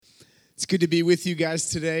good to be with you guys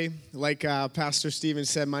today. Like Pastor Stephen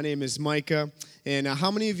said, my name is Micah. And how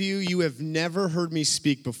many of you have never heard me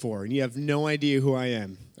speak before and you have no idea who I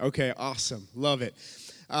am? Okay, awesome. Love it.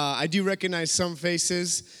 I do recognize some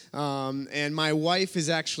faces, and my wife is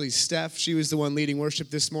actually Steph. She was the one leading worship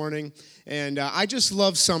this morning, and I just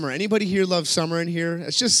love summer. Anybody here love summer in here?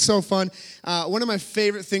 It's just so fun. One of my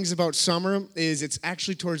favorite things about summer is it's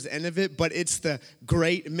actually towards the end of it, but it's the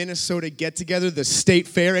great Minnesota get-together, the state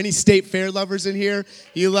fair. Any state fair lovers in here?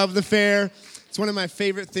 You love the fair? It's one of my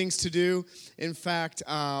favorite things to do. In fact,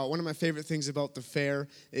 one of my favorite things about the fair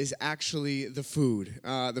is actually the food.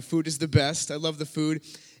 The food is the best. I love the food.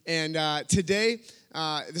 And today,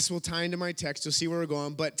 this will tie into my text. You'll see where we're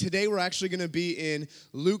going. But today, we're actually going to be in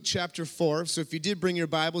Luke chapter 4. So if you did bring your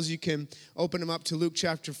Bibles, you can open them up to Luke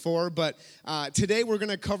chapter 4. But today, we're going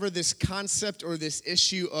to cover this concept or this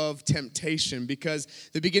issue of temptation. Because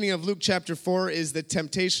the beginning of Luke chapter 4 is the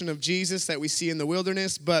temptation of Jesus that we see in the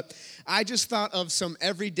wilderness. But I just thought of some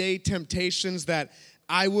everyday temptations that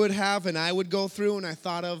I would have and I would go through. And I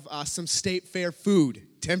thought of some state fair food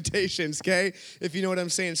temptations, okay, if you know what I'm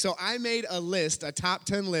saying. So I made a list, a top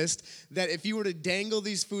 10 list, that if you were to dangle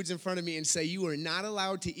these foods in front of me and say you are not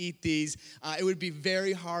allowed to eat these, it would be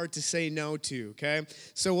very hard to say no to, okay?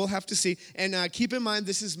 So we'll have to see. And keep in mind,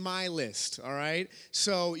 this is my list, all right?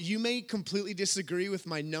 So you may completely disagree with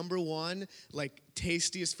my number one,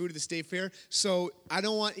 tastiest food at the state fair. So I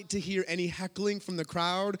don't want to hear any heckling from the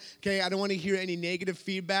crowd, okay? I don't want to hear any negative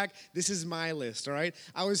feedback. This is my list, all right?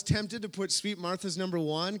 I was tempted to put Sweet Martha's number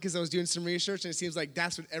one because I was doing some research and it seems like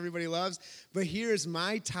that's what everybody loves. But here's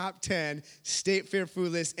my top 10 state fair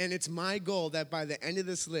food list, and it's my goal that by the end of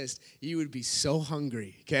this list, you would be so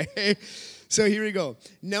hungry, okay? So here we go.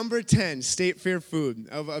 Number 10 state fair food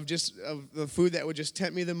of the food that would just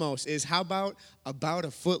tempt me the most is how about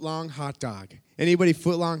a foot-long hot dog? Anybody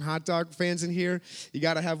foot-long hot dog fans in here? You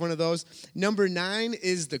got to have one of those. Number 9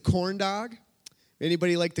 is the corn dog.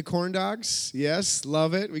 Anybody like the corn dogs? Yes,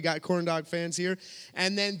 love it. We got corn dog fans here.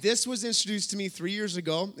 And then this was introduced to me 3 years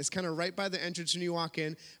ago. It's kind of right by the entrance when you walk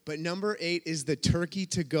in. But number 8 is the turkey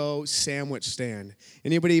to-go sandwich stand.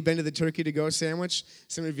 Anybody been to the turkey to-go sandwich?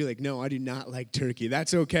 Some of you are like, no, I do not like turkey.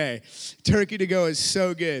 That's okay. Turkey to-go is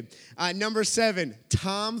so good. Number 7,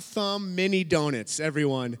 Tom Thumb mini donuts,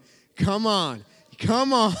 everyone. Come on.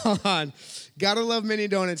 Come on. Gotta love mini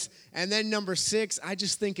donuts. And then number 6, I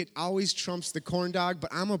just think it always trumps the corn dog,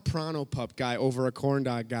 but I'm a Pronto Pup guy over a corn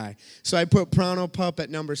dog guy. So I put Pronto Pup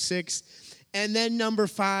at number 6. And then number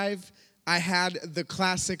 5, I had the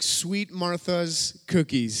classic Sweet Martha's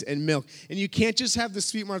cookies and milk. And you can't just have the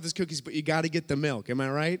Sweet Martha's cookies, but you got to get the milk. Am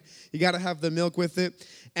I right? You got to have the milk with it.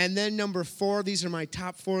 And then number 4, these are my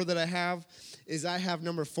top 4 that I have, is I have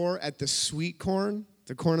number 4 at the sweet corn.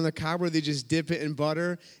 The corn on the cob where they just dip it in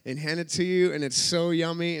butter and hand it to you, and it's so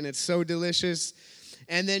yummy and it's so delicious.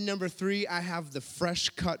 And then number 3, I have the fresh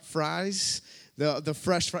cut fries. The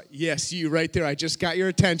fresh fries. Yes, you right there. I just got your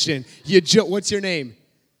attention. What's your name?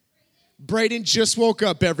 Braden just woke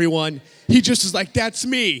up, everyone. He just was like, that's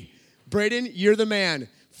me. Braden, you're the man.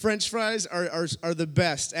 French fries are the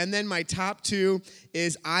best. And then my top 2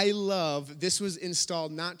 is this was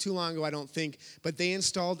installed not too long ago, I don't think, but they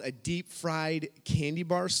installed a deep fried candy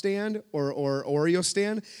bar stand or Oreo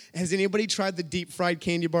stand. Has anybody tried the deep fried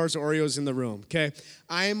candy bars or Oreos in the room? Okay.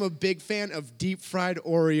 I am a big fan of deep fried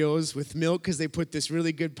Oreos with milk because they put this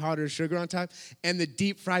really good powdered sugar on top. And the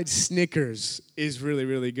deep fried Snickers is really,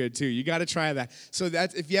 really good too. You got to try that. So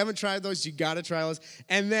if you haven't tried those, you got to try those.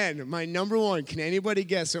 And then my number 1, can anybody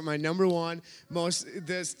guess what my number 1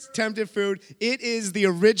 this tempted food? It is the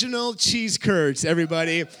original cheese curds,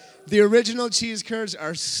 everybody. The original cheese curds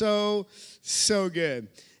are so, so good.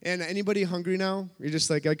 And anybody hungry now? You're just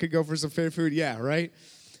like, I could go for some fair food? Yeah, right?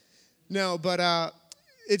 No, but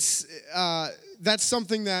that's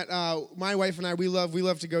something that my wife and I, we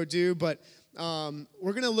love to go do, but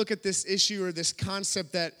we're going to look at this issue or this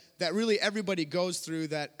concept that really everybody goes through,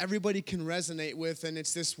 that everybody can resonate with, and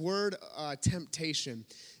it's this word temptation.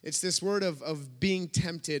 It's this word of being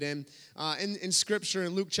tempted. And in Scripture,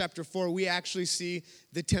 in Luke chapter 4, we actually see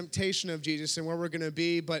the temptation of Jesus and where we're going to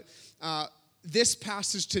be, but this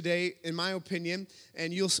passage today, in my opinion,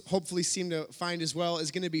 and you'll hopefully seem to find as well,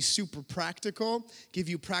 is going to be super practical, give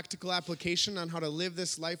you practical application on how to live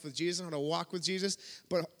this life with Jesus, how to walk with Jesus,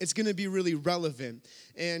 but it's going to be really relevant.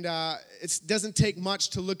 And it doesn't take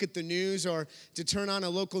much to look at the news or to turn on a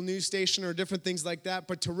local news station or different things like that,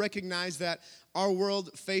 but to recognize that our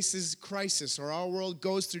world faces crisis, or our world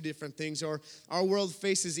goes through different things, or our world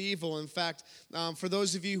faces evil. In fact, for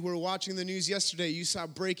those of you who were watching the news yesterday, you saw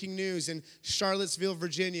breaking news, and Charlottesville,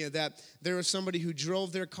 Virginia, that there was somebody who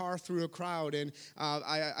drove their car through a crowd, and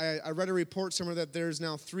I read a report somewhere that there's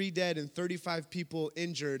now 3 dead and 35 people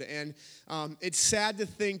injured, and it's sad to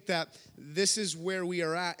think that this is where we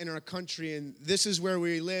are at in our country, and this is where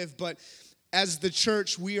we live, but as the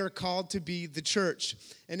church, we are called to be the church.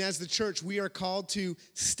 And as the church, we are called to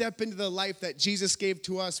step into the life that Jesus gave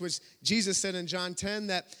to us, which Jesus said in John 10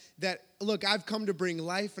 that look, I've come to bring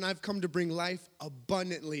life, and I've come to bring life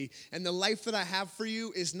abundantly. And the life that I have for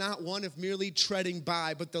you is not one of merely treading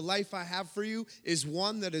by, but the life I have for you is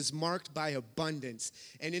one that is marked by abundance.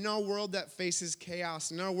 And in our world that faces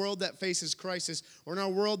chaos, in our world that faces crisis, or in our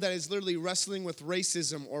world that is literally wrestling with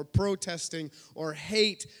racism or protesting or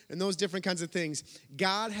hate and those different kinds of things,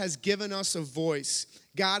 God has given us a voice.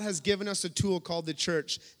 God has given us a tool called the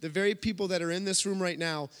church, the very people that are in this room right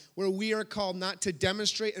now, where we are called not to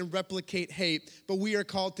demonstrate and replicate hate, but we are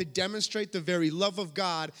called to demonstrate the very love of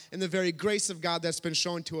God and the very grace of God that's been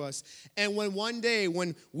shown to us. And when one day,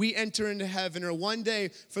 when we enter into heaven, or one day,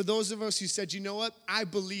 for those of us who said, you know what, I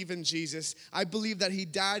believe in Jesus, I believe that he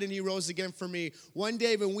died and he rose again for me, one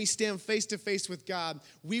day when we stand face to face with God,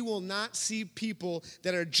 we will not see people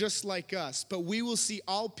that are just like us, but we will see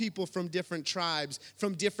all people from different tribes,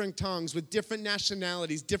 from different tongues, with different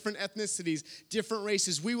nationalities, different ethnicities, different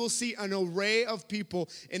races. We will see an array of people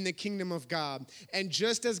in the kingdom of God. And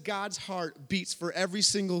just as God's heart beats for every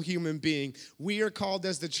single human being, we are called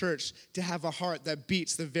as the church to have a heart that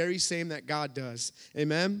beats the very same that God does.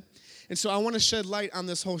 Amen? And so I want to shed light on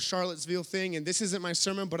this whole Charlottesville thing, and this isn't my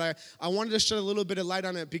sermon, but I wanted to shed a little bit of light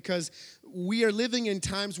on it because we are living in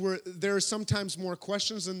times where there are sometimes more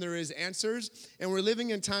questions than there is answers, and we're living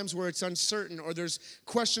in times where it's uncertain, or there's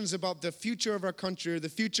questions about the future of our country or the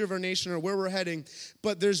future of our nation or where we're heading.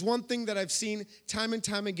 But there's one thing that I've seen time and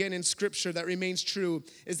time again in Scripture that remains true,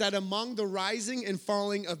 is that among the rising and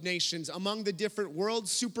falling of nations, among the different world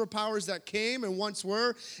superpowers that came and once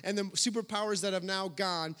were, and the superpowers that have now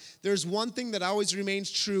gone, there's one thing that always remains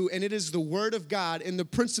true, and it is the Word of God and the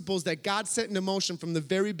principles that God set into motion from the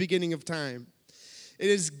very beginning of time. It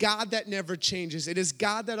is God that never changes. It is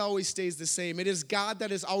God that always stays the same. It is God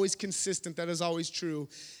that is always consistent, that is always true.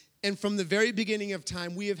 And from the very beginning of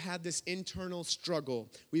time, we have had this internal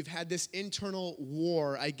struggle. We've had this internal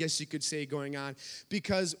war, I guess you could say, going on.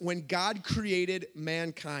 Because when God created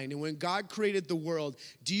mankind and when God created the world,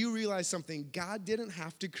 do you realize something? God didn't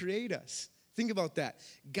have to create us. Think about that.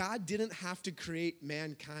 God didn't have to create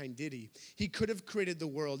mankind, did he? He could have created the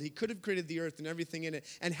world. He could have created the earth and everything in it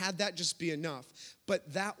and had that just be enough.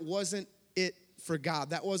 But that wasn't it for God.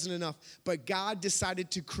 That wasn't enough. But God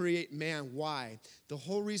decided to create man. Why? The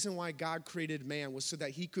whole reason why God created man was so that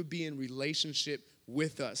he could be in relationship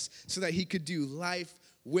with us, so that he could do life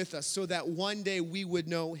with us, so that one day we would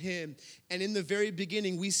know him. And in the very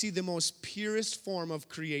beginning, we see the most purest form of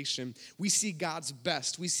creation. We see God's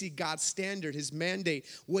best. We see God's standard, his mandate,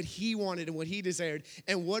 what he wanted and what he desired.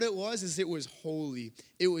 And what it was is it was holy.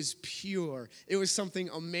 It was pure. It was something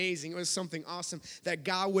amazing. It was something awesome that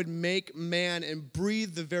God would make man and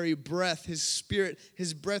breathe the very breath, his spirit,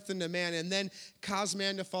 his breath into man, and then cause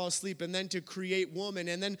man to fall asleep, and then to create woman.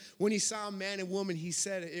 And then when he saw man and woman, he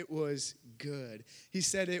said it was good. He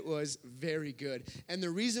said it was very good. And the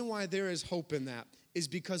reason why there is hope in that is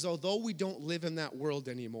because although we don't live in that world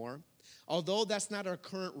anymore, although that's not our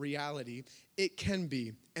current reality, it can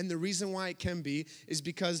be. And the reason why it can be is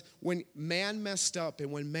because when man messed up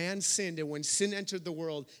and when man sinned and when sin entered the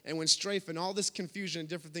world and when strife and all this confusion and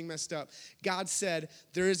different things messed up, God said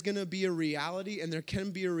there is going to be a reality, and there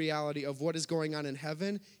can be a reality of what is going on in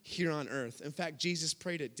heaven here on earth. In fact, Jesus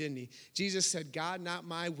prayed it, didn't he? Jesus said, God, not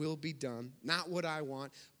my will be done, not what I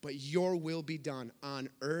want, but your will be done on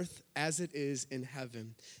earth as it is in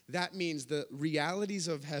heaven. That means the realities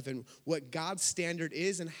of heaven, what God's standard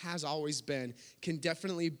is and has always been, can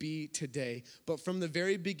definitely be today. But from the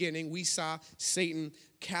very beginning, we saw Satan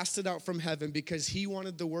casted out from heaven because he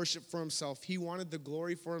wanted the worship for himself. He wanted the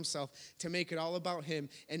glory for himself, to make it all about him.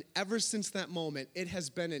 And ever since that moment, it has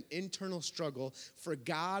been an internal struggle for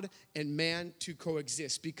God and man to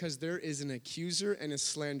coexist, because there is an accuser and a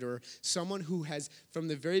slanderer, someone who has, from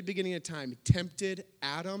the very beginning of time, tempted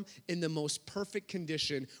Adam in the most perfect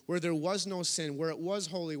condition, where there was no sin, where it was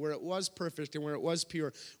holy, where it was perfect, and where it was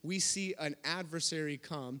pure. We see an adversary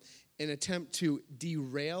come and attempt to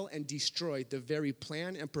derail and destroy the very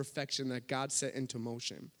plan and perfection that God set into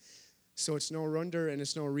motion. So it's no wonder and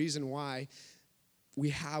it's no reason why we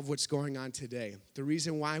have what's going on today. The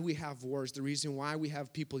reason why we have wars, the reason why we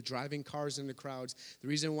have people driving cars into crowds, the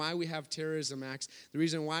reason why we have terrorism acts, the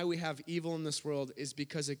reason why we have evil in this world is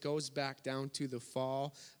because it goes back down to the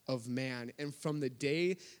fall of man. And from the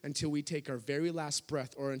day until we take our very last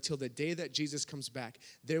breath, or until the day that Jesus comes back,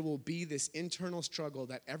 there will be this internal struggle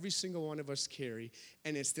that every single one of us carry,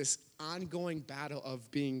 and it's this ongoing battle of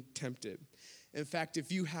being tempted. In fact,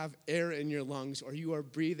 if you have air in your lungs or you are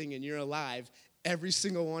breathing and you're alive, every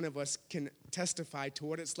single one of us can testify to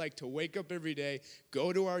what it's like to wake up every day,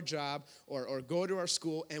 go to our job or go to our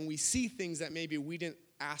school, and we see things that maybe we didn't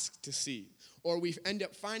ask to see. Or we end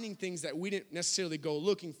up finding things that we didn't necessarily go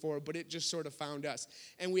looking for, but it just sort of found us.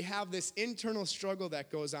 And we have this internal struggle that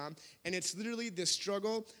goes on, and it's literally this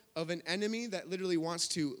struggle of an enemy that literally wants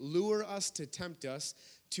to lure us, to tempt us,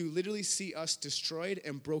 to literally see us destroyed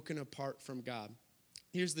and broken apart from God.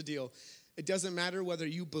 Here's the deal. It doesn't matter whether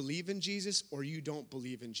you believe in Jesus or you don't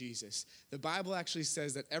believe in Jesus. The Bible actually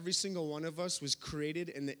says that every single one of us was created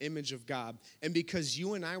in the image of God. And because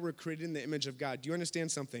you and I were created in the image of God, do you understand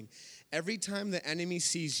something? Every time the enemy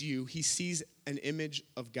sees you, he sees an image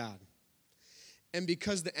of God. And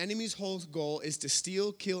because the enemy's whole goal is to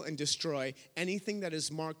steal, kill, and destroy anything that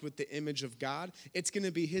is marked with the image of God, it's going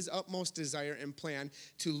to be his utmost desire and plan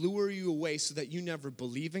to lure you away so that you never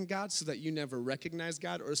believe in God, so that you never recognize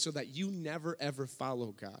God, or so that you never, ever follow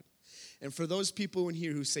God. And for those people in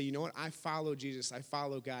here who say, you know what, I follow Jesus, I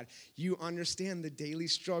follow God, you understand the daily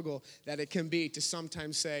struggle that it can be to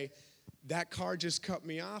sometimes say, that car just cut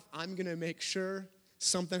me off, I'm going to make sure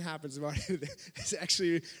something happens about it. This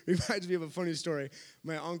actually reminds me of a funny story.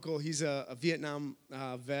 My uncle, he's a Vietnam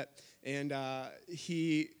vet, and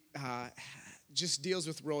he just deals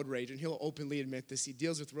with road rage, and he'll openly admit this. He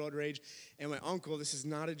deals with road rage, and my uncle, this is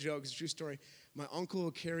not a joke, it's a true story, my uncle will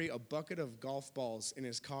carry a bucket of golf balls in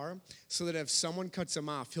his car so that if someone cuts him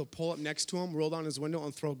off, he'll pull up next to him, roll down his window,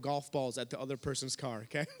 and throw golf balls at the other person's car,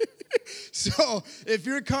 okay? So if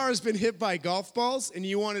your car has been hit by golf balls and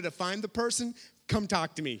you wanted to find the person, come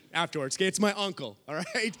talk to me afterwards, okay? It's my uncle, all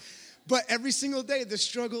right? But every single day, the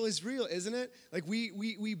struggle is real, isn't it? Like,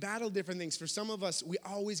 we battle different things. For some of us, we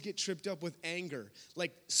always get tripped up with anger.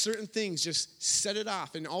 Like, certain things just set it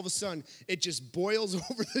off, and all of a sudden, it just boils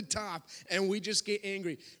over the top, and we just get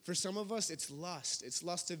angry. For some of us, it's lust. It's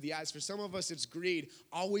lust of the eyes. For some of us, it's greed,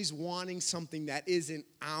 always wanting something that isn't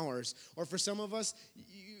ours. Or for some of us,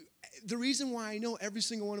 the reason why I know every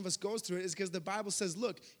single one of us goes through it is because the Bible says,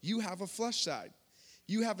 look, you have a flesh side.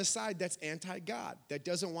 You have a side that's anti-God, that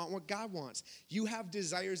doesn't want what God wants. You have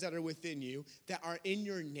desires that are within you, that are in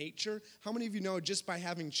your nature. How many of you know just by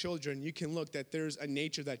having children, you can look that there's a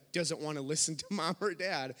nature that doesn't want to listen to mom or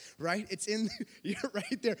dad, right? It's in, you're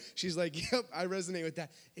right there. She's like, yep, I resonate with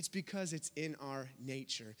that. It's because it's in our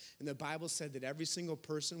nature. And the Bible said that every single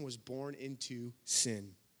person was born into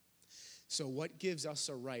sin. So what gives us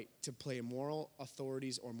a right to play moral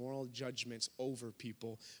authorities or moral judgments over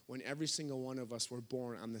people when every single one of us were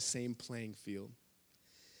born on the same playing field?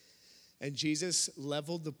 And Jesus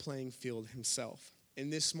leveled the playing field himself. And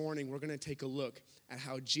this morning, we're going to take a look at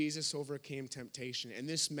how Jesus overcame temptation. And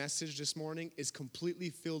this message this morning is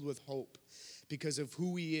completely filled with hope because of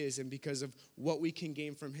who he is and because of what we can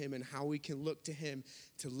gain from him and how we can look to him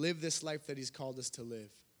to live this life that he's called us to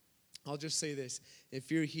live. I'll just say this. If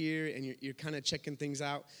you're here and you're kind of checking things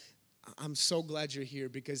out, I'm so glad you're here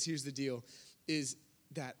because here's the deal, is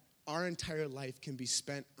that our entire life can be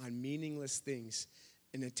spent on meaningless things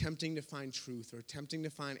and attempting to find truth or attempting to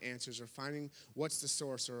find answers or finding what's the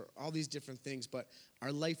source or all these different things, but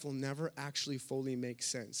our life will never actually fully make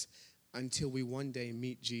sense until we one day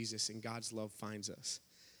meet Jesus and God's love finds us.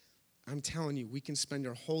 I'm telling you, we can spend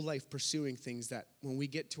our whole life pursuing things that when we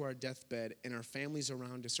get to our deathbed and our family's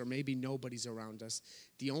around us or maybe nobody's around us,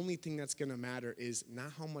 the only thing that's going to matter is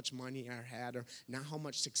not how much money I had or not how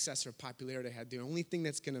much success or popularity I had. The only thing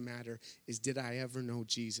that's going to matter is, did I ever know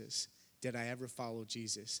Jesus? Did I ever follow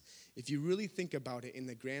Jesus? If you really think about it in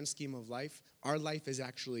the grand scheme of life, our life is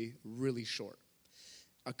actually really short.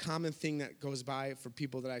 A common thing that goes by for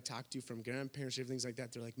people that I talk to from grandparents or things like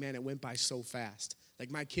that, they're like, man, it went by so fast.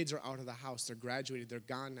 Like, my kids are out of the house. They're graduated. They're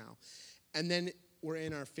gone now. And then we're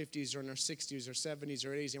in our 50s or in our 60s or 70s or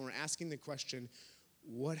 80s, and we're asking the question,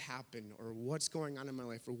 what happened or what's going on in my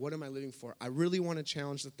life or what am I living for? I really want to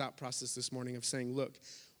challenge the thought process this morning of saying, look,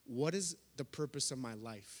 what is the purpose of my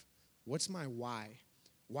life? What's my why?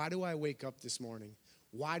 Why do I wake up this morning?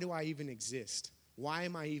 Why do I even exist? Why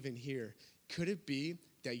am I even here? Could it be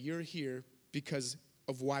that you're here because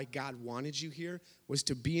of why God wanted you here was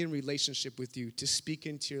to be in relationship with you, to speak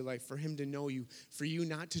into your life, for him to know you, for you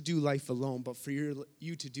not to do life alone, but for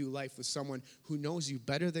you to do life with someone who knows you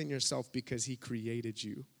better than yourself because he created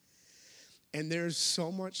you. And there's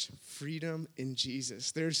so much freedom in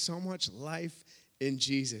Jesus. There's so much life in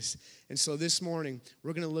Jesus. And so this morning,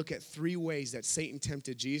 we're going to look at 3 ways that Satan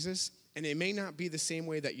tempted Jesus. And it may not be the same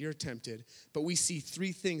way that you're tempted, but we see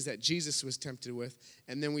 3 things that Jesus was tempted with,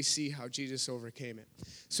 and then we see how Jesus overcame it.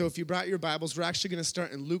 So if you brought your Bibles, we're actually going to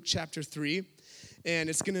start in Luke chapter 3, and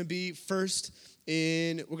it's going to be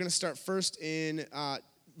we're going to start first in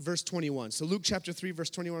verse 21. So Luke chapter 3, verse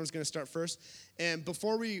 21 is going to start first. And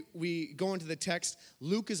before we go into the text,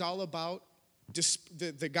 Luke is all about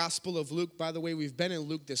the Gospel of Luke. By the way, we've been in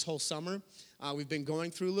Luke this whole summer. We've been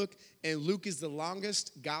going through Luke, and Luke is the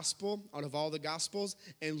longest gospel out of all the gospels,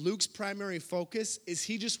 and Luke's primary focus is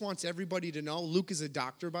he just wants everybody to know. Luke is a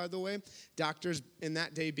doctor, by the way, doctors in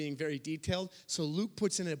that day being very detailed, so Luke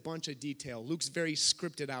puts in a bunch of detail. Luke's very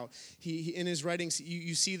scripted out. He in his writings,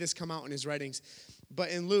 you see this come out in his writings,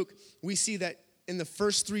 but in Luke, we see that in the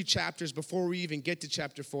first 3 chapters, before we even get to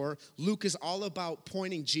chapter 4, Luke is all about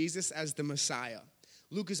pointing Jesus as the Messiah.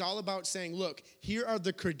 Luke is all about saying, look, here are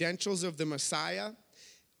the credentials of the Messiah.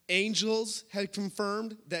 Angels had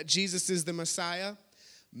confirmed that Jesus is the Messiah.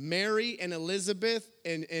 Mary and Elizabeth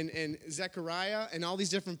and Zechariah and all these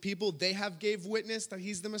different people, they have gave witness that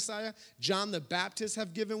he's the Messiah. John the Baptist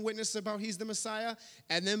have given witness about he's the Messiah.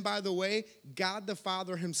 And then, by the way, God the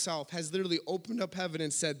Father himself has literally opened up heaven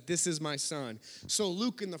and said, this is my son. So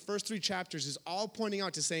Luke in the first 3 chapters is all pointing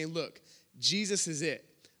out to saying, look, Jesus is it.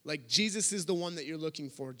 Like, Jesus is the one that you're looking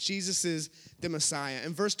for. Jesus is the Messiah.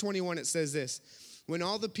 In verse 21, it says this: when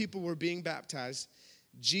all the people were being baptized,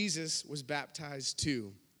 Jesus was baptized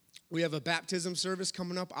too. We have a baptism service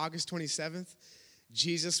coming up August 27th.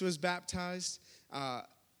 Jesus was baptized.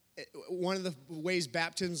 One of the ways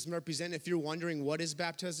baptisms represent, if you're wondering what is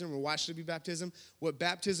baptism or why should it be baptism, what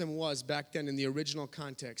baptism was back then in the original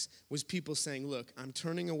context was people saying, look, I'm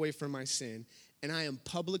turning away from my sin, and I am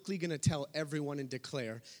publicly going to tell everyone and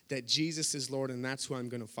declare that Jesus is Lord, and that's who I'm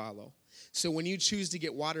going to follow. So when you choose to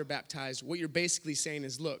get water baptized, what you're basically saying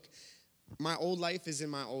is, look, my old life is in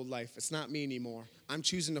my old life. It's not me anymore. I'm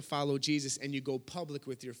choosing to follow Jesus, and you go public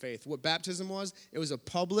with your faith. What baptism was, it was a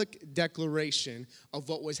public declaration of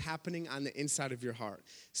what was happening on the inside of your heart.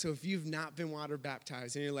 So if you've not been water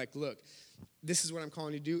baptized and you're like, look, this is what I'm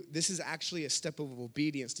calling you to do, this is actually a step of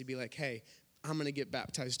obedience to be like, hey, I'm going to get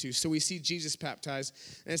baptized too. So we see Jesus baptized,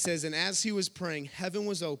 and it says, and as he was praying, heaven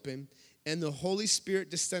was open, and the Holy Spirit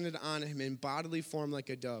descended on him in bodily form like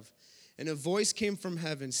a dove. And a voice came from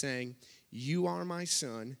heaven saying, you are my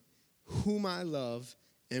son, whom I love,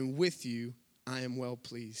 and with you I am well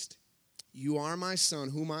pleased. You are my son,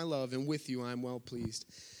 whom I love, and with you I am well pleased.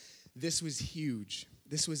 This was huge.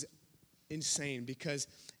 This was insane because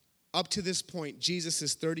up to this point, Jesus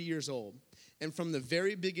is 30 years old. And from the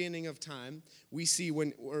very beginning of time, we see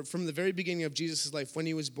from the very beginning of Jesus' life, when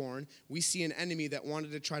he was born, we see an enemy that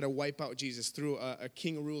wanted to try to wipe out Jesus through a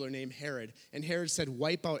king ruler named Herod. And Herod said,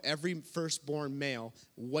 wipe out every firstborn male,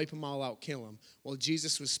 wipe them all out, kill them. Well,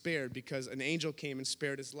 Jesus was spared because an angel came and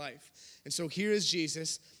spared his life. And so here is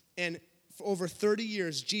Jesus, and for over 30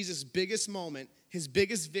 years, Jesus' biggest moment, his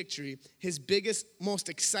biggest victory, his biggest, most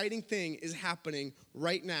exciting thing is happening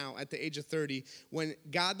right now at the age of 30 when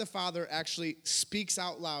God the Father actually speaks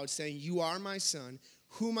out loud saying, you are my son,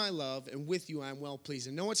 whom I love, and with you I am well pleased.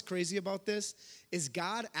 And know what's crazy about this? Is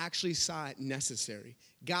God actually saw it necessary.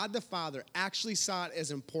 God the Father actually saw it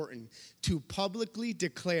as important to publicly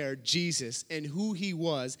declare Jesus and who he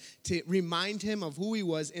was, to remind him of who he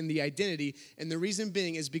was and the identity. And the reason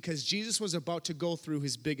being is because Jesus was about to go through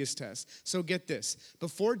his biggest test. So get this.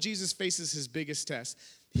 Before Jesus faces his biggest test,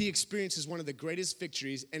 he experiences one of the greatest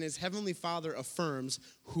victories, and his heavenly Father affirms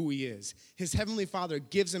who he is. His heavenly Father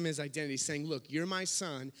gives him his identity, saying, look, you're my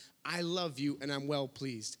son, I love you, and I'm well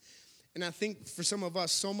pleased. And I think for some of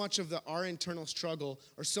us, so much of our internal struggle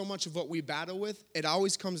or so much of what we battle with, it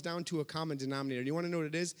always comes down to a common denominator. You want to know what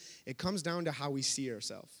it is? It comes down to how we see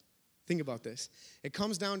ourselves. Think about this. It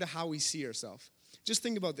comes down to how we see ourselves. Just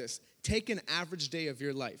think about this. Take an average day of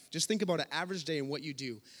your life. Just think about an average day and what you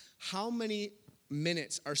do. How many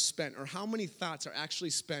minutes are spent or how many thoughts are actually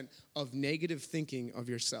spent of negative thinking of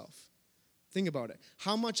yourself? Think about it.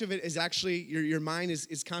 How much of it is actually, your mind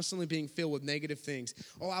is constantly being filled with negative things?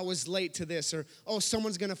 Oh, I was late to this, or oh,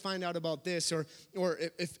 someone's going to find out about this, or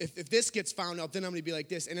if this gets found out, then I'm going to be like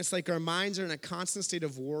this. And it's like our minds are in a constant state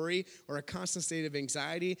of worry or a constant state of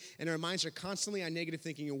anxiety, and our minds are constantly on negative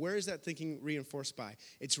thinking. And where is that thinking reinforced by?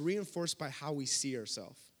 It's reinforced by how we see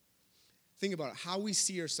ourselves. think about it, how we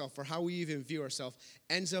see ourselves or how we even view ourselves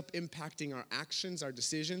ends up impacting our actions, our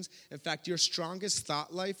decisions. In fact, your strongest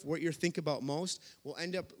thought life, what you think about most, will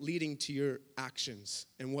end up leading to your actions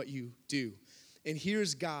and what you do. And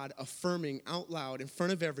here's God affirming out loud in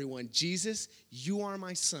front of everyone, Jesus, you are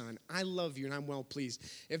my son. I love you and I'm well pleased.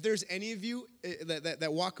 If there's any of you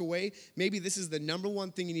that walk away, maybe this is the number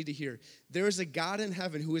one thing you need to hear. There is a God in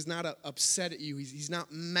heaven who is not upset at you. He's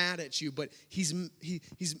not mad at you, but he's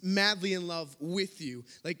madly in love with you.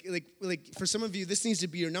 Like for some of you, this needs to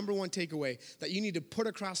be your number one takeaway that you need to put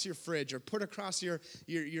across your fridge or put across your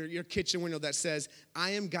kitchen window that says,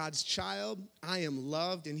 I am God's child, I am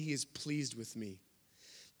loved, and he is pleased with me.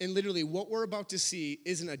 And literally, what we're about to see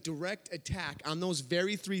isn't a direct attack on those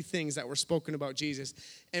very three things that were spoken about Jesus.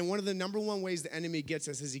 And one of the number one ways the enemy gets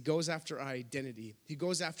us is he goes after our identity. He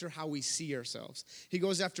goes after how we see ourselves. He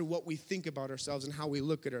goes after what we think about ourselves and how we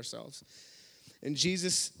look at ourselves. And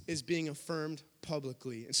Jesus is being affirmed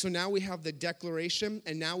publicly. And so now we have the declaration,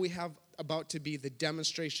 and now we have about to be the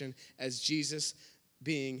demonstration as Jesus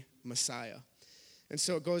being Messiah. And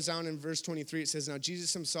so it goes down in verse 23, it says, now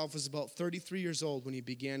Jesus himself was about 33 years old when he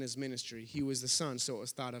began his ministry. He was the son, so it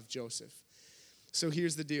was thought of Joseph. So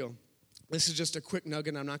here's the deal. This is just a quick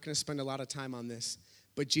nugget. I'm not going to spend a lot of time on this.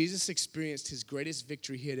 But Jesus experienced his greatest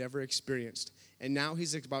victory he had ever experienced. And now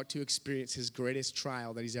he's about to experience his greatest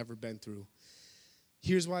trial that he's ever been through.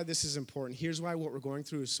 Here's why this is important. Here's why what we're going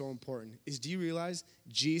through is so important. Do you realize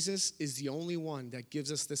Jesus is the only one that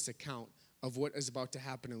gives us this account of what is about to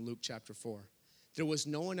happen in Luke chapter 4. There was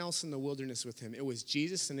no one else in the wilderness with him. It was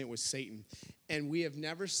Jesus and it was Satan. And we have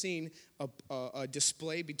never seen a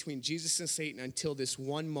display between Jesus and Satan until this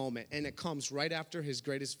one moment. And it comes right after his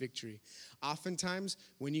greatest victory. Oftentimes,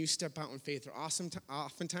 when you step out in faith, or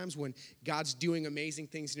oftentimes when God's doing amazing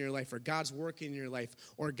things in your life, or God's working in your life,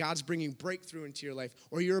 or God's bringing breakthrough into your life,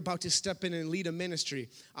 or you're about to step in and lead a ministry,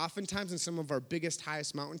 oftentimes in some of our biggest,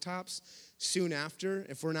 highest mountaintops, soon after,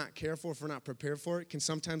 if we're not careful, if we're not prepared for it, can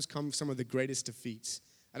sometimes come some of the greatest defeats.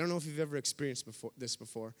 I don't know if you've ever experienced this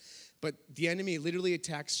before, but the enemy literally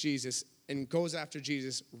attacks Jesus and goes after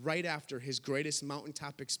Jesus right after his greatest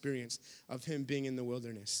mountaintop experience of him being in the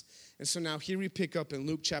wilderness. And so now here we pick up in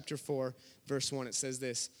Luke chapter 4, verse 1. It says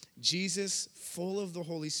this, Jesus, full of the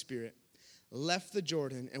Holy Spirit, left the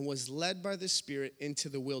Jordan and was led by the Spirit into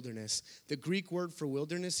the wilderness. The Greek word for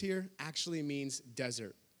wilderness here actually means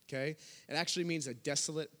desert, okay? It actually means a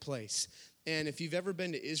desolate place. And if you've ever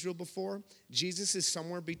been to Israel before, Jesus is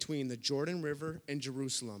somewhere between the Jordan River and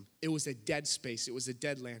Jerusalem. It was a dead space. It was a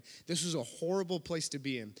dead land. This was a horrible place to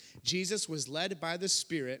be in. Jesus was led by the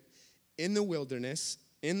Spirit in the wilderness,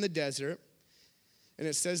 in the desert, and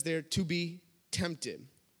it says there to be tempted,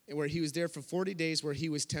 where he was there for 40 days where he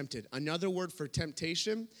was tempted. Another word for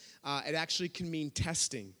temptation, it actually can mean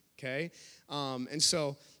testing, okay? And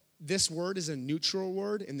so this word is a neutral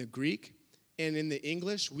word in the Greek. And in the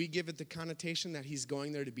English, we give it the connotation that he's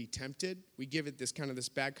going there to be tempted. We give it this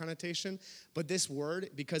bad connotation. But this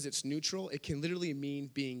word, because it's neutral, it can literally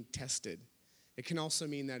mean being tested. It can also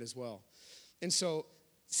mean that as well. And so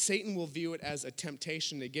Satan will view it as a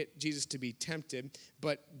temptation to get Jesus to be tempted.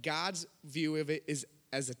 But God's view of it is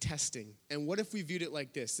as a testing. And what if we viewed it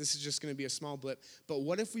like this? This is just going to be a small blip. But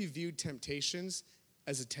what if we viewed temptations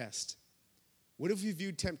as a test? What if we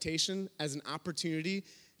viewed temptation as an opportunity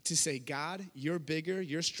to say, God, you're bigger,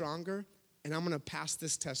 you're stronger, and I'm going to pass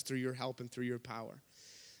this test through your help and through your power.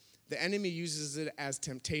 The enemy uses it as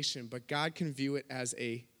temptation, but God can view it as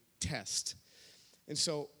a test. And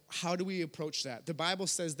so how do we approach that? The Bible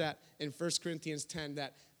says that in 1 Corinthians 10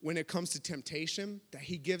 that when it comes to temptation, that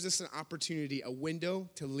he gives us an opportunity, a window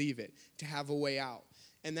to leave it, to have a way out.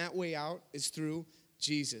 And that way out is through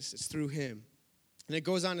Jesus. It's through him. And it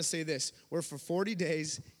goes on to say this, where for 40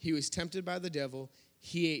 days he was tempted by the devil.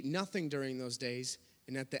 He ate nothing during those days,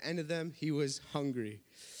 and at the end of them, he was hungry.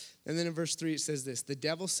 And then in verse 3, it says this, the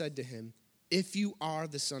devil said to him, if you are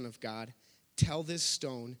the Son of God, tell this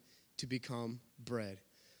stone to become bread.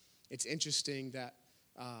 It's interesting that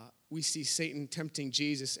we see Satan tempting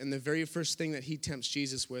Jesus, and the very first thing that he tempts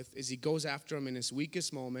Jesus with is he goes after him in his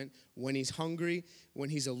weakest moment, when he's hungry, when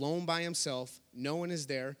he's alone by himself, no one is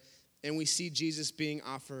there, and we see Jesus being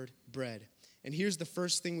offered bread. And here's the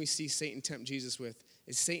first thing we see Satan tempt Jesus with,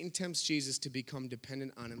 is Satan tempts Jesus to become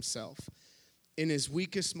dependent on himself. In his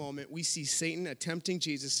weakest moment, we see Satan attempting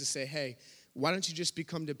Jesus to say, hey, why don't you just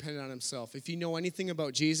become dependent on himself? If you know anything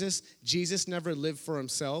about Jesus, Jesus never lived for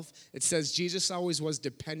himself. It says Jesus always was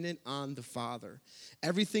dependent on the Father.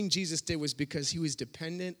 Everything Jesus did was because he was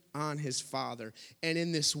dependent on his Father. And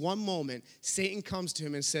in this one moment, Satan comes to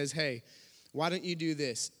him and says, hey, why don't you do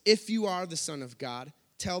this? If you are the Son of God,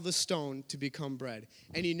 tell the stone to become bread.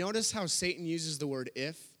 And you notice how Satan uses the word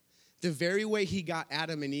if? The very way he got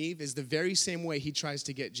Adam and Eve is the very same way he tries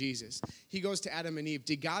to get Jesus. He goes to Adam and Eve,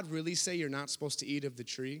 did God really say you're not supposed to eat of the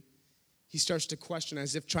tree? He starts to question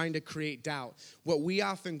as if trying to create doubt. What we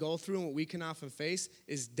often go through and what we can often face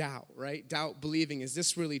is doubt, right? Doubt, believing, is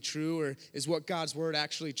this really true, or is what God's word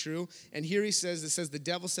actually true? And here it says, the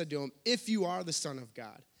devil said to him, if you are the Son of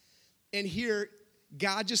God. And here,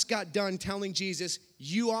 God just got done telling Jesus,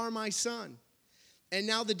 you are my son. And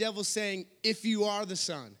now the devil's saying, if you are the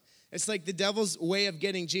Son. It's like the devil's way of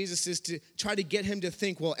getting Jesus is to try to get him to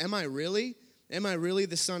think, well, am I really? Am I really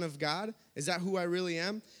the Son of God? Is that who I really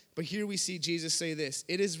am? But here we see Jesus say this,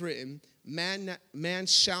 it is written, man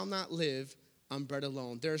shall not live on bread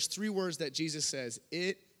alone. There's 3 words that Jesus says,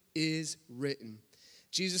 it is written.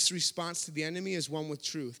 Jesus' response to the enemy is one with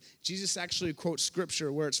truth. Jesus actually quotes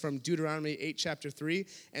scripture where it's from Deuteronomy 8, chapter 3,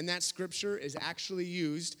 and that scripture is actually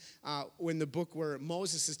used in the book where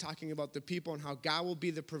Moses is talking about the people and how God will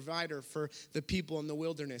be the provider for the people in the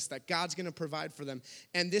wilderness, that God's going to provide for them.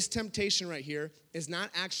 And this temptation right here is not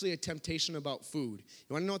actually a temptation about food.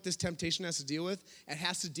 You want to know what this temptation has to deal with? It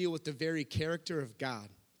has to deal with the very character of God,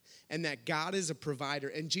 and that God is a provider.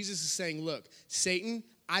 And Jesus is saying, look, Satan,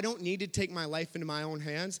 I don't need to take my life into my own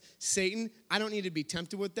hands. Satan, I don't need to be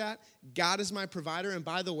tempted with that. God is my provider. And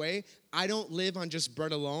by the way, I don't live on just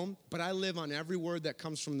bread alone, but I live on every word that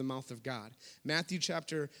comes from the mouth of God. Matthew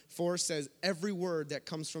chapter 4 says every word that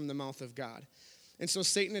comes from the mouth of God. And so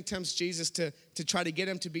Satan attempts Jesus to try to get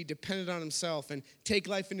him to be dependent on himself and take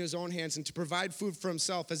life into his own hands and to provide food for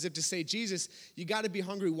himself, as if to say, Jesus, you got to be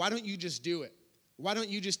hungry. Why don't you just do it? Why don't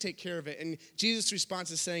you just take care of it? And Jesus'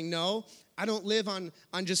 response is saying, no, I don't live on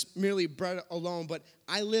just merely bread alone, but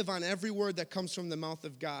I live on every word that comes from the mouth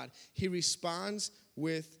of God. He responds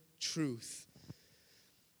with truth.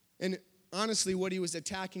 And honestly, what he was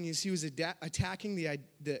attacking is he was attacking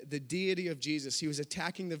the deity of Jesus. He was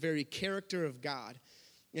attacking the very character of God.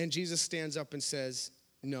 And Jesus stands up and says,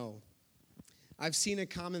 no. I've seen a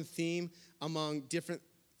common theme among different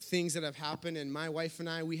things that have happened, and my wife and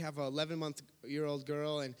I, we have an 11-month-old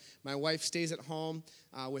girl, and my wife stays at home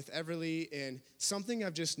with Everly, and something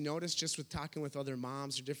I've just noticed just with talking with other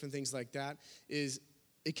moms or different things like that is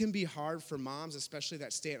it can be hard for moms, especially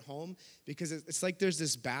that stay at home, because it's like there's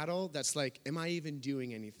this battle that's like, am I even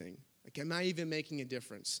doing anything? Like, am I even making a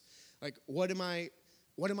difference? Like, what am I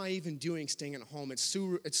even doing staying at home? It's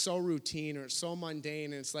so routine, or it's so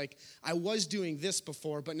mundane, and it's like, I was doing this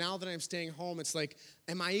before, but now that I'm staying home, it's like,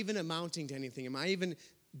 am I even amounting to anything? Am I even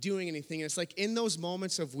doing anything? And it's like in those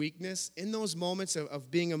moments of weakness, in those moments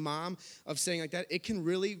of being a mom, of saying like that, it can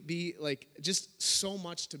really be like just so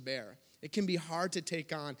much to bear. It can be hard to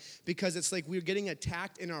take on because it's like we're getting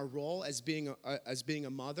attacked in our role as being a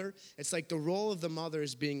mother. It's like the role of the mother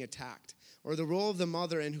is being attacked, or the role of the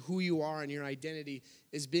mother and who you are and your identity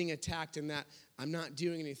is being attacked, in that I'm not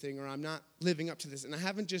doing anything, or I'm not living up to this. And I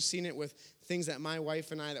haven't just seen it with things that my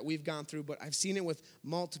wife and I that we've gone through, but I've seen it with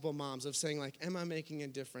multiple moms of saying like, am I making a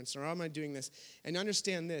difference, or am I doing this? And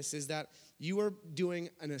understand this is that you are doing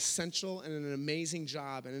an essential and an amazing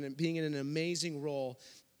job and being in an amazing role.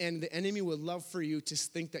 And the enemy would love for you to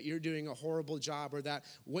think that you're doing a horrible job, or that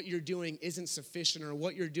what you're doing isn't sufficient, or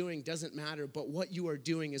what you're doing doesn't matter. But what you are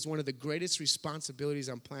doing is one of the greatest responsibilities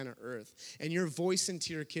on planet Earth. And your voice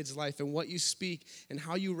into your kid's life and what you speak and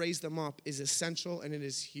how you raise them up is essential, and it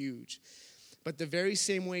is huge. But the very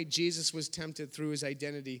same way Jesus was tempted through his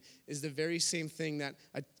identity is the very same thing that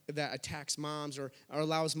attacks moms, or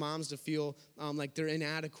allows moms to feel like they're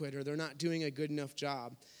inadequate, or they're not doing a good enough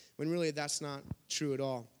job, when really that's not true at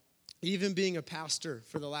all. Even being a pastor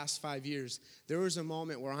for the last 5 years, there was a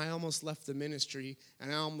moment where I almost left the ministry,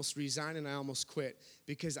 and I almost resigned, and I almost quit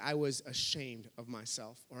because I was ashamed of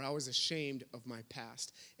myself, or I was ashamed of my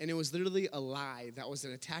past. And it was literally a lie that was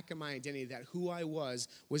an attack on my identity, that who I was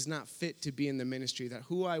not fit to be in the ministry, that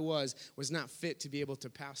who I was not fit to be able to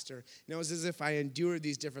pastor. And it was as if I endured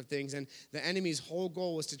these different things, and the enemy's whole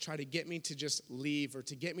goal was to try to get me to just leave, or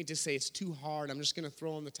to get me to say it's too hard, I'm just going to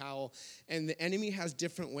throw in the towel. And the enemy has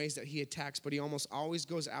different ways that he attacks, but he almost always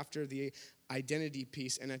goes after the identity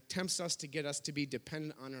piece and attempts us to get us to be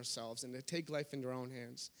dependent on ourselves and to take life into our own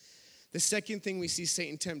hands. The second thing we see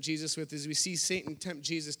Satan tempt Jesus with is we see Satan tempt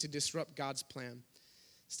Jesus to disrupt God's plan.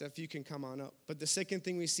 Steph, you can come on up. But the second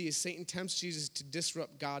thing we see is Satan tempts Jesus to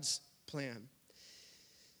disrupt God's plan.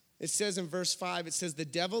 It says in verse 5, it says, the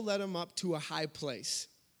devil led him up to a high place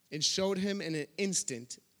and showed him in an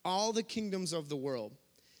instant all the kingdoms of the world.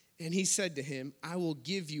 And he said to him, I will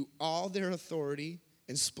give you all their authority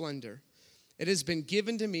and splendor. It has been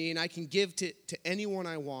given to me, and I can give to anyone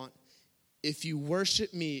I want. If you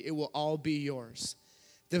worship me, it will all be yours.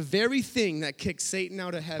 The very thing that kicked Satan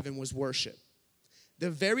out of heaven was worship. The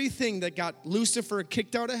very thing that got Lucifer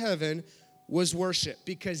kicked out of heaven was worship,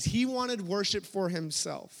 because he wanted worship for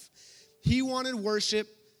himself. He wanted worship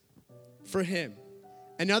for him.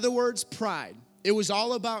 In other words, pride. It was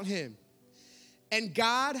all about him. And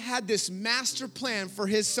God had this master plan for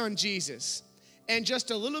his son Jesus. And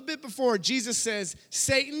just a little bit before, Jesus says,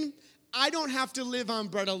 Satan, I don't have to live on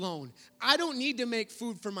bread alone. I don't need to make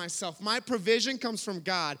food for myself. My provision comes from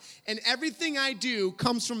God. And everything I do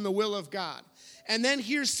comes from the will of God. And then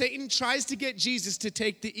here Satan tries to get Jesus to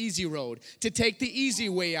take the easy road, to take the easy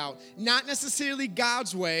way out. Not necessarily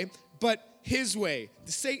God's way, but his way,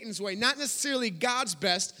 Satan's way. Not necessarily God's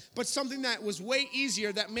best, but something that was way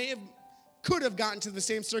easier that could have gotten to the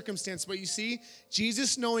same circumstance. But you see,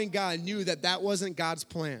 Jesus, knowing God, knew that that wasn't God's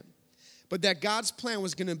plan, but that God's plan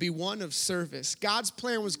was going to be one of service. God's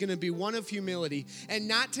plan was going to be one of humility, and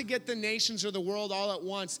not to get the nations or the world all at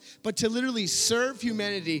once, but to literally serve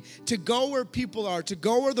humanity, to go where people are, to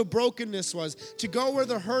go where the brokenness was, to go where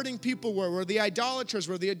the hurting people were, where the idolaters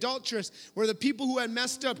were, the adulterous, where the people who had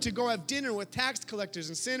messed up, to go have dinner with tax collectors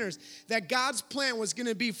and sinners. That God's plan was going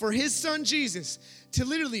to be for his son Jesus to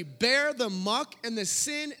literally bear the muck and the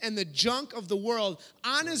sin and the junk of the world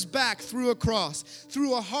on his back through a cross,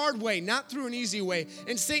 through a hard way, not through an easy way.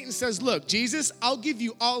 And Satan says, look, Jesus, I'll give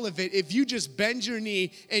you all of it if you just bend your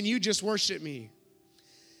knee and you just worship me.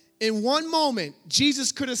 In one moment,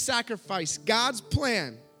 Jesus could have sacrificed God's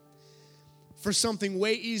plan for something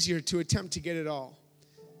way easier to attempt to get it all.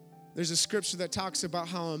 There's a scripture that talks about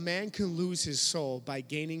how a man can lose his soul by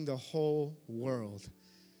gaining the whole world.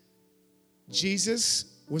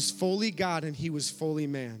 Jesus was fully God and he was fully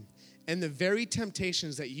man. And the very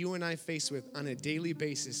temptations that you and I face with on a daily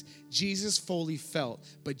basis, Jesus fully felt,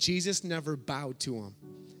 but Jesus never bowed to them.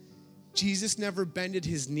 Jesus never bended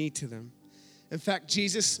his knee to them. In fact,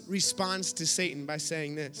 Jesus responds to Satan by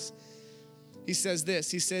saying this. He says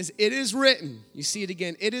this, he says, it is written, you see it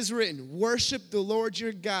again, it is written, worship the Lord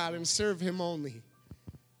your God and serve him only.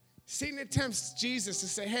 Satan attempts Jesus to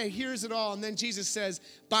say, hey, here's it all. And then Jesus says,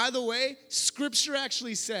 by the way, scripture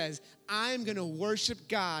actually says, I'm going to worship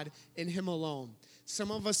God and him alone.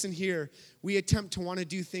 Some of us in here, we attempt to want to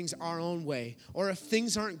do things our own way. Or if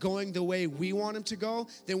things aren't going the way we want them to go,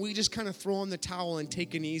 then we just kind of throw in the towel and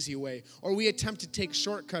take an easy way. Or we attempt to take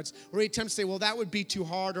shortcuts. Or we attempt to say, well, that would be too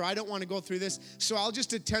hard, or I don't want to go through this, so I'll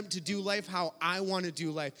just attempt to do life how I want to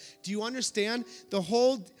do life. Do you understand? The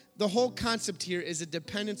whole concept here is a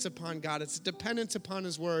dependence upon God. It's a dependence upon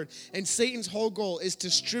his word. And Satan's whole goal is to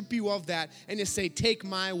strip you of that and to say, take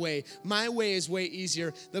my way. My way is way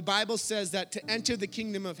easier. The Bible says that to enter the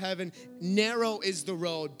kingdom of heaven, narrow is the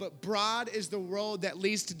road, but broad is the road that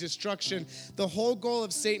leads to destruction. The whole goal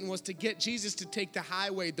of Satan was to get Jesus to take the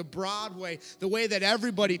highway, the broad way, the way that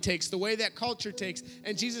everybody takes, the way that culture takes.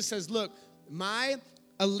 And Jesus says, look, my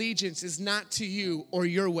allegiance is not to you or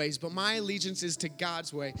your ways, but my allegiance is to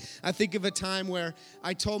God's way. I think of a time where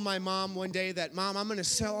I told my mom one day that, Mom, I'm going to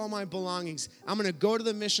sell all my belongings. I'm going to go to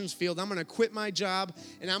the missions field. I'm going to quit my job,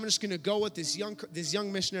 and I'm just going to go with this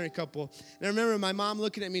young missionary couple. And I remember my mom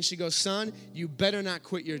looking at me, and she goes, son, you better not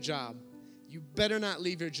quit your job. You better not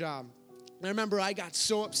leave your job. And I remember I got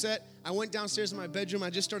so upset. I went downstairs in my bedroom. I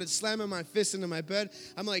just started slamming my fists into my bed.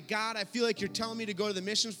 I'm like, God, I feel like you're telling me to go to the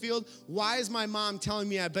mission field. Why is my mom telling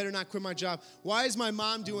me I better not quit my job? Why is my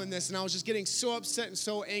mom doing this? And I was just getting so upset and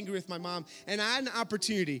so angry with my mom. And I had an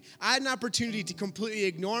opportunity. To completely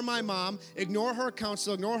ignore my mom, ignore her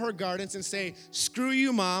counsel, ignore her guidance, and say, screw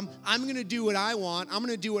you, Mom. I'm going to do what I want. I'm going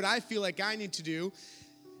to do what I feel like I need to do.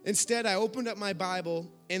 Instead, I opened up my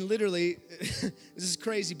Bible, and literally, this is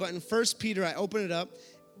crazy, but in 1 Peter, I opened it up,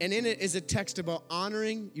 and in it is a text about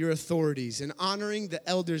honoring your authorities and honoring the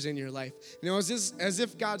elders in your life. And it was as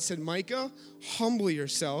if God said, Micah, humble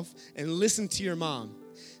yourself and listen to your mom.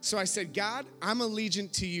 So I said, God, I'm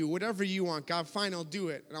allegiant to you. Whatever you want, God, fine, I'll do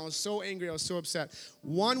it. And I was so angry. I was so upset.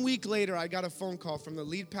 1 week later, I got a phone call from the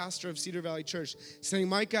lead pastor of Cedar Valley Church saying,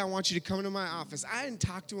 Micah, I want you to come into my office. I didn't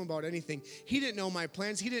talk to him about anything. He didn't know my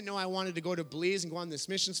plans. He didn't know I wanted to go to Belize and go on this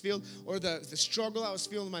missions field or the struggle I was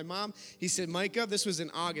feeling with my mom. He said, Micah, this was in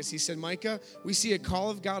August. He said, Micah, we see a call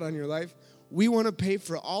of God on your life. We want to pay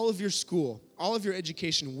for all of your school, all of your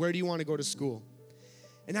education. Where do you want to go to school?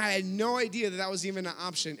 And I had no idea that was even an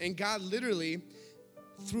option. And God literally,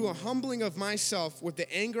 through a humbling of myself with the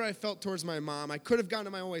anger I felt towards my mom, I could have gone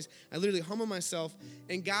to my own ways. I literally humbled myself,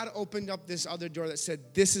 and God opened up this other door that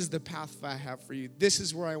said, this is the path I have for you. This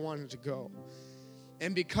is where I wanted to go.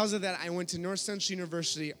 And because of that, I went to North Central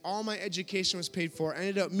University. All my education was paid for. I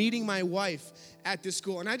ended up meeting my wife at this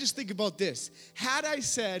school. And I just think about this. Had I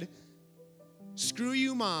said, screw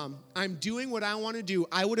you, Mom, I'm doing what I want to do,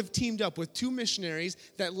 I would have teamed up with 2 missionaries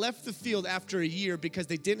that left the field after a year because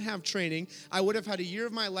they didn't have training. I would have had a year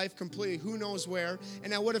of my life completely who knows where,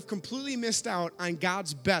 and I would have completely missed out on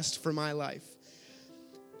God's best for my life,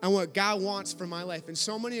 and what God wants for my life. And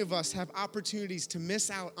so many of us have opportunities to miss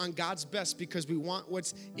out on God's best because we want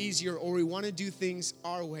what's easier or we want to do things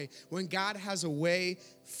our way when God has a way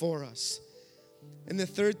for us. And the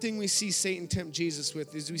third thing we see Satan tempt Jesus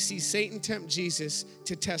with is we see Satan tempt Jesus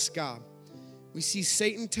to test God. We see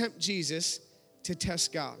Satan tempt Jesus to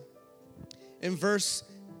test God. In verse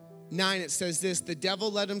 9, it says this: the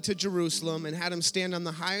devil led him to Jerusalem and had him stand on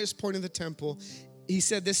the highest point of the temple. He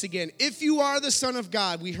said this again, if you are the Son of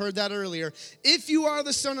God, we heard that earlier. If you are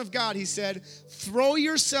the Son of God, he said, throw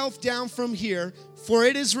yourself down from here, for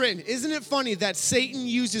it is written. Isn't it funny that Satan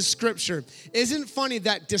uses scripture? Isn't it funny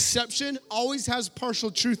that deception always has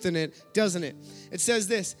partial truth in it, doesn't it? It says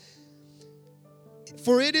this,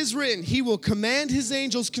 for it is written, he will command his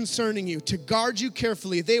angels concerning you to guard you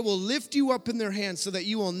carefully. They will lift you up in their hands so that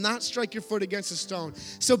you will not strike your foot against a stone.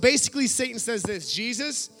 So basically Satan says this,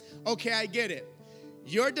 Jesus, okay, I get it.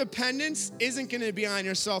 Your dependence isn't going to be on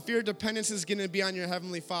yourself. Your dependence is going to be on your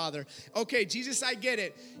Heavenly Father. Okay, Jesus, I get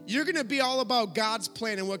it. You're going to be all about God's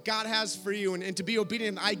plan and what God has for you and to be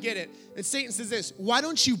obedient. I get it. And Satan says this, why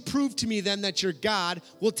don't you prove to me then that your God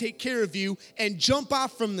will take care of you and jump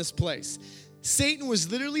off from this place? Satan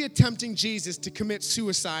was literally attempting Jesus to commit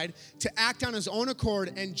suicide, to act on his own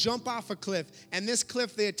accord and jump off a cliff. And this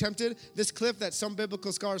cliff this cliff that some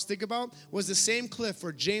biblical scholars think about, was the same cliff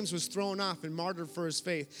where James was thrown off and martyred for his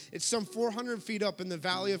faith. It's some 400 feet up in the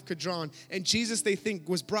valley of Kidron. And Jesus, they think,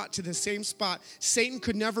 was brought to the same spot. Satan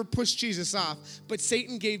could never push Jesus off, but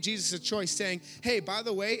Satan gave Jesus a choice saying, hey, by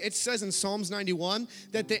the way, it says in Psalms 91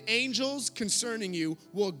 that the angels concerning you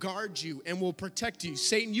will guard you and will protect you.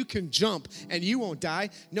 Satan, you can jump and you won't die.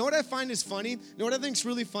 Know what I find is funny? Know what I think is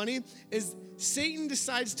really funny? Is Satan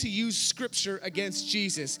decides to use scripture against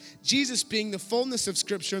Jesus. Jesus being the fullness of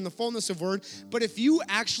scripture and the fullness of word. But if you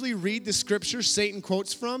actually read the scripture Satan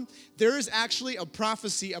quotes from, there is actually a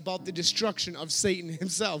prophecy about the destruction of Satan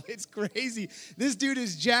himself. It's crazy. This dude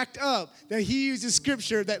is jacked up that he uses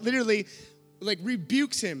scripture that literally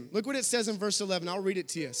rebukes him. Look what it says in verse 11. I'll read it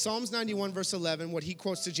to you. Psalms 91 verse 11, what he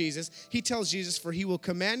quotes to Jesus. He tells Jesus, for he will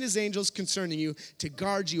command his angels concerning you to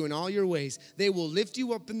guard you in all your ways. They will lift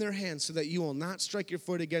you up in their hands so that you will not strike your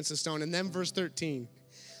foot against a stone. And then verse 13.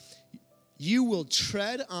 You will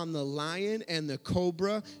tread on the lion and the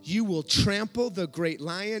cobra. You will trample the great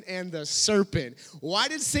lion and the serpent. Why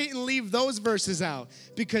did Satan leave those verses out?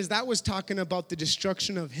 Because that was talking about the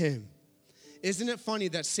destruction of him. Isn't it funny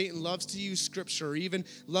that Satan loves to use scripture or even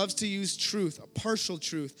loves to use truth, a partial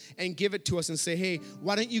truth, and give it to us and say, hey,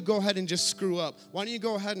 why don't you go ahead and just screw up? Why don't you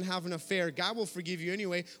go ahead and have an affair? God will forgive you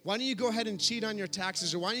anyway. Why don't you go ahead and cheat on your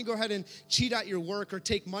taxes? Or why don't you go ahead and cheat at your work or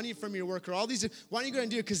take money from your work or all these? Why don't you go ahead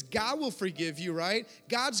and do it? Because God will forgive you, right?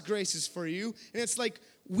 God's grace is for you. And it's like,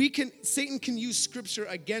 Satan can use scripture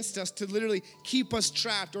against us to literally keep us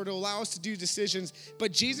trapped or to allow us to do decisions.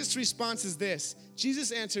 But Jesus' response is this.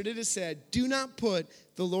 Jesus answered, it is said, do not put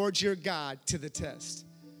the Lord your God to the test.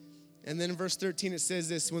 And then in verse 13 it says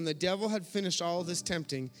this, when the devil had finished all of this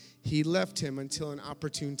tempting, he left him until an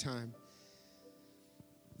opportune time.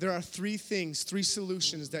 There are 3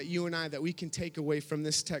 solutions that you and I, that we can take away from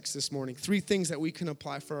this text this morning. 3 things that we can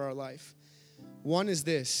apply for our life. One is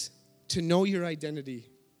this, to know your identity.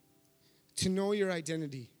 To know your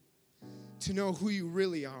identity. To know who you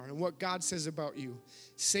really are and what God says about you.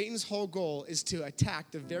 Satan's whole goal is to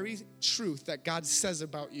attack the very truth that God says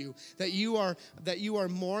about you, that you are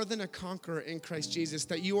more than a conqueror in Christ Jesus,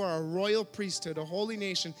 that you are a royal priesthood, a holy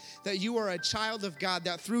nation, that you are a child of God,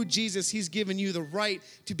 that through Jesus he's given you the right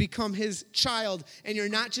to become his child, and you're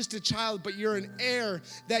not just a child, but you're an heir,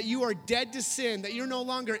 that you are dead to sin, that you're no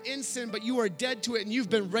longer in sin, but you are dead to it, and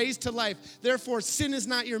you've been raised to life. Therefore, sin is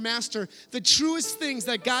not your master. The truest things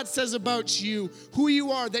that God says about you, who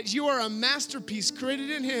you are, that you are a masterpiece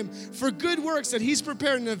created in him for good works that he's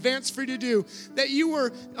prepared in advance for you to do, that you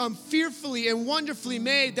were fearfully and wonderfully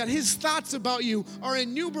made, that his thoughts about you are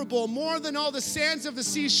innumerable, more than all the sands of the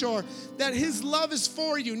seashore, that his love is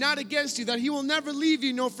for you, not against you, that he will never leave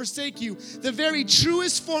you nor forsake you. The very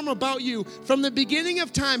truest form about you from the beginning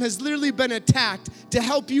of time has literally been attacked to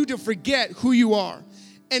help you to forget who you are.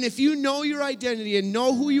 And if you know your identity and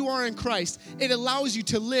know who you are in Christ, it allows you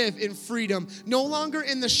to live in freedom, no longer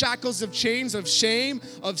in the shackles of chains of shame,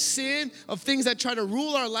 of sin, of things that try to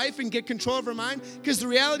rule our life and get control of our mind. Because the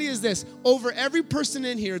reality is this, over every person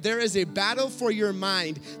in here, there is a battle for your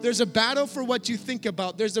mind. There's a battle for what you think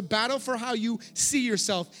about. There's a battle for how you see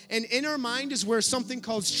yourself. And in our mind is where something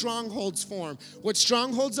called strongholds form. What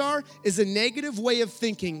strongholds are is a negative way of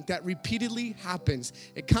thinking that repeatedly happens.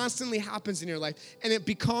 It constantly happens in your life, and it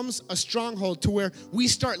becomes a stronghold to where we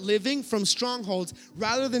start living from strongholds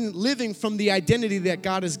rather than living from the identity that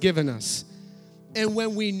God has given us. And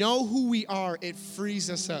when we know who we are, it frees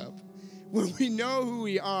us up. When we know who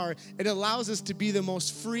we are, it allows us to be the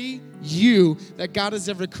most free you that God has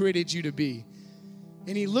ever created you to be.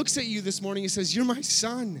 And he looks at you this morning and says, you're my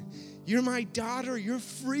son, you're my daughter, you're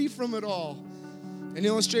free from it all. An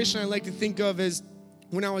illustration I like to think of is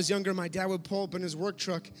when I was younger, my dad would pull up in his work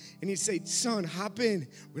truck and he'd say, son, hop in.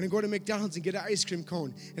 We're going to go to McDonald's and get an ice cream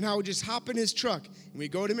cone. And I would just hop in his truck and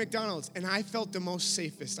we'd go to McDonald's. And I felt the most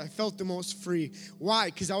safest. I felt the most free. Why?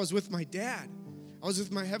 Because I was with my dad. I was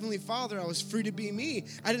with my Heavenly Father. I was free to be me.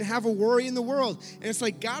 I didn't have a worry in the world. And it's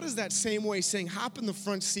like God is that same way, saying, hop in the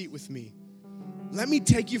front seat with me. Let me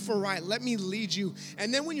take you for a ride. Let me lead you.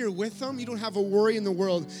 And then when you're with him, you don't have a worry in the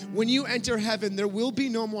world. When you enter heaven, there will be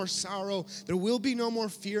no more sorrow. There will be no more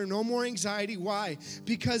fear, no more anxiety. Why?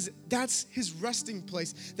 Because that's his resting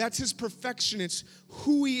place. That's his perfection. It's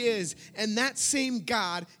who he is. And that same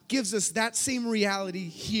God gives us that same reality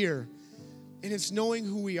here. And it's knowing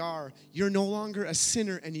who we are. You're no longer a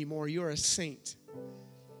sinner anymore. You're a saint.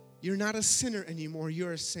 You're not a sinner anymore.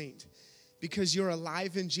 You're a saint. Because you're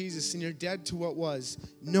alive in Jesus and you're dead to what was.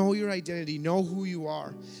 Know your identity. Know who you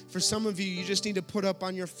are. For some of you, you just need to put up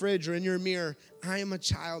on your fridge or in your mirror, I am a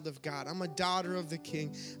child of God. I'm a daughter of the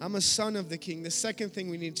King. I'm a son of the King. The second thing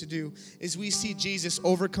we need to do is we see Jesus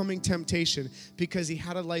overcoming temptation because he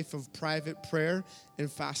had a life of private prayer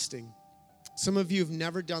and fasting. Some of you have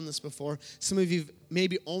never done this before. Some of you have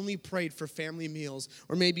maybe only prayed for family meals,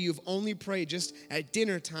 or maybe you've only prayed just at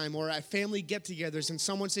dinner time or at family get-togethers and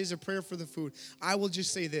someone says a prayer for the food. I will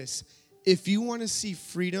just say this. If you want to see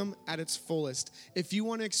freedom at its fullest, if you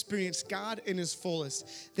want to experience God in his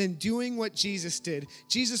fullest, then doing what Jesus did.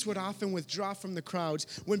 Jesus would often withdraw from the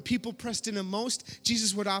crowds. When people pressed in him most,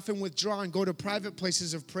 Jesus would often withdraw and go to private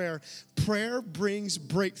places of prayer. Prayer brings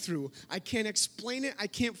breakthrough. I can't explain it. I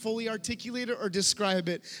can't fully articulate it or describe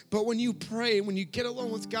it. But when you pray, when you get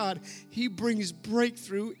alone with God, he brings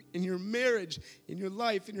breakthrough in your marriage, in your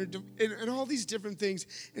life, in all these different things.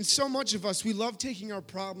 And so much of us, we love taking our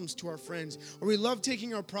problems to our friends, or we love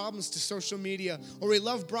taking our problems to social media, or we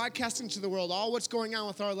love broadcasting to the world all what's going on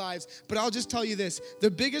with our lives. But I'll just tell you this,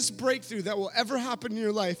 the biggest breakthrough that will ever happen in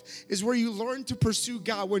your life is where you learn to pursue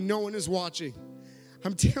God when no one is watching.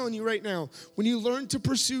 I'm telling you right now, when you learn to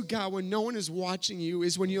pursue God when no one is watching you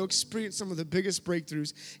is when you'll experience some of the biggest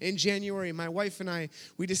breakthroughs. In January, my wife and I,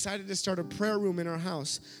 we decided to start a prayer room in our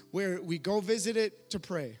house where we go visit it to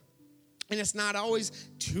pray. And it's not always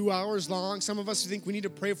 2 hours long. Some of us think we need to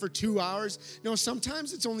pray for 2 hours. No,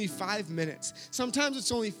 sometimes it's only 5 minutes. Sometimes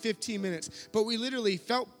it's only 15 minutes. But we literally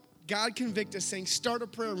felt God convict us saying, start a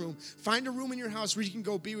prayer room. Find a room in your house where you can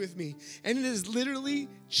go be with me. And it has literally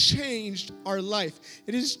changed our life.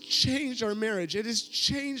 It has changed our marriage. It has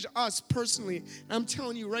changed us personally. And I'm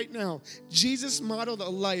telling you right now, Jesus modeled a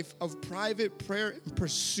life of private prayer and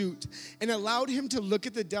pursuit and allowed him to look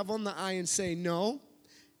at the devil in the eye and say, no,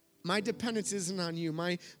 my dependence isn't on you.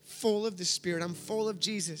 I'm full of the Spirit. I'm full of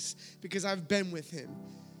Jesus because I've been with him.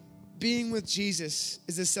 Being with Jesus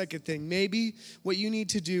is the second thing. Maybe what you need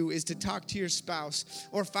to do is to talk to your spouse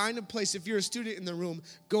or find a place. If you're a student in the room,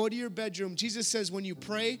 go to your bedroom. Jesus says when you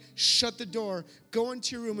pray, shut the door, go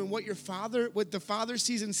into your room, and what the Father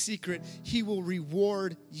sees in secret, he will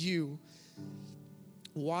reward you.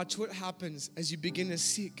 Watch what happens as you begin to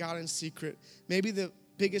seek God in secret. Maybe the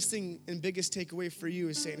biggest thing and biggest takeaway for you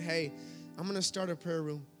is saying, hey, I'm going to start a prayer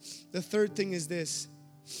room. The third thing is this.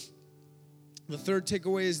 The third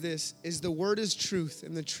takeaway is this, is the word is truth,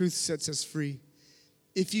 and the truth sets us free.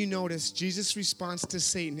 If you notice, Jesus' response to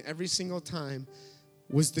Satan every single time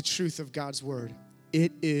was the truth of God's word.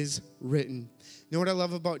 It is written. You know what I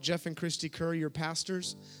love about Jeff and Christy Kerr, your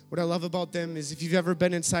pastors? What I love about them is if you've ever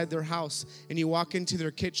been inside their house and you walk into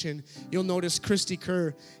their kitchen, you'll notice Christy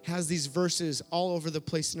Kerr has these verses all over the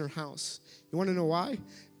place in her house. You want to know why?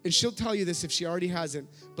 And she'll tell you this if she already hasn't,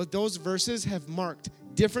 but those verses have marked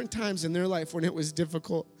different times in their life when it was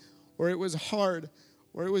difficult, or it was hard,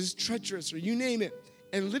 or it was treacherous, or you name it.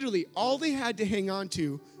 And literally, all they had to hang on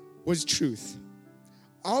to was truth.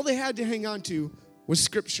 All they had to hang on to was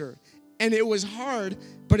Scripture. And it was hard,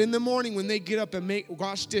 but in the morning when they get up and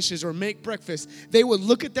wash dishes or make breakfast, they would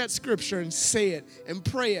look at that scripture and say it and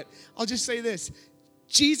pray it. I'll just say this.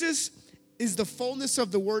 Jesus is the fullness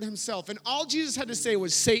of the word himself. And all Jesus had to say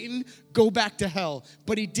was, Satan, go back to hell.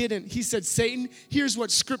 But he didn't. He said, Satan, here's what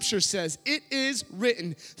scripture says. It is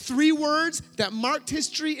written. 3 words that marked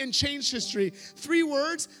history and changed history. 3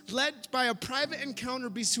 words led by a private encounter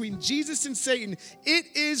between Jesus and Satan. It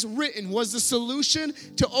is written was the solution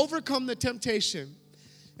to overcome the temptation.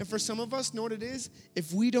 And for some of us, know what it is?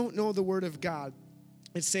 If we don't know the word of God,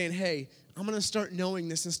 it's saying, hey, I'm going to start knowing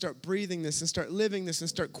this and start breathing this and start living this and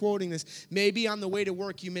start quoting this. Maybe on the way to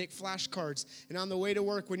work, you make flashcards. And on the way to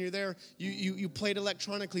work, when you're there, you play it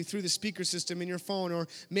electronically through the speaker system in your phone. Or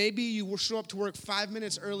maybe you will show up to work 5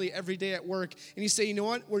 minutes early every day at work. And you say, you know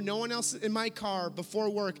what? Where no one else in my car before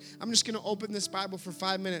work, I'm just going to open this Bible for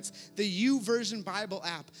 5 minutes. The YouVersion Bible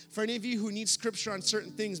app. For any of you who need scripture on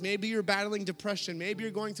certain things, maybe you're battling depression. Maybe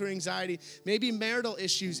you're going through anxiety. Maybe marital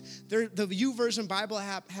issues. The YouVersion Bible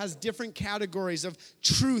app has different categories of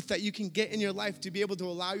truth that you can get in your life to be able to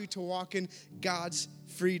allow you to walk in God's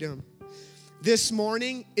freedom. This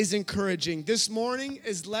morning is encouraging. This morning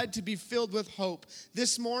is led to be filled with hope.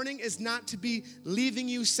 This morning is not to be leaving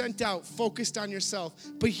you sent out, focused on yourself.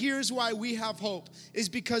 But here's why we have hope, is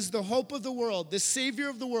because the hope of the world, the Savior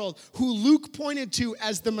of the world, who Luke pointed to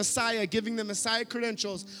as the Messiah, giving the Messiah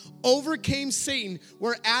credentials, overcame Satan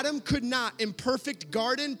where Adam could not, in perfect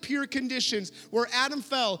garden, pure conditions. Where Adam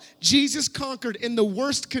fell, Jesus conquered in the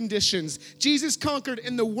worst conditions. Jesus conquered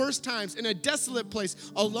in the worst times, in a desolate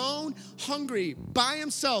place, alone, hungry, by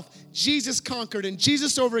himself. Jesus conquered, and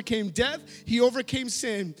Jesus overcame death. He overcame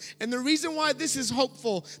sin. And the reason why this is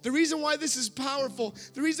hopeful, the reason why this is powerful,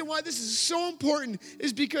 the reason why this is so important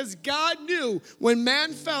is because God knew when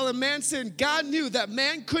man fell and man sinned, God knew that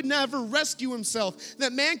man could never rescue himself,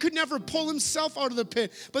 that man could never pull himself out of the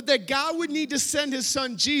pit, but that God would need to send his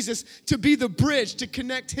son Jesus to be the bridge to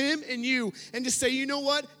connect him and you, and to say, you know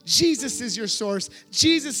what? Jesus is your source.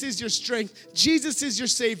 Jesus is your strength. Jesus is your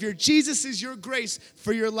Savior. Jesus is your grace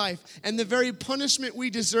for your life. And the very punishment we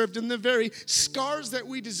deserved, and the very scars that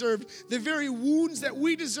we deserved, the very wounds that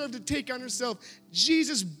we deserved to take on ourselves,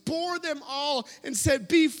 Jesus bore them all and said,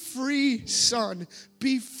 be free, son.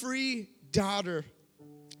 Be free, daughter.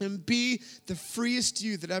 And be the freest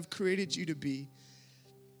you that I've created you to be.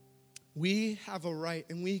 We have a right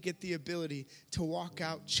and we get the ability to walk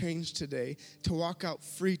out changed today, to walk out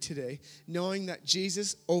free today, knowing that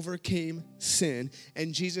Jesus overcame sin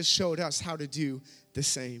and Jesus showed us how to do the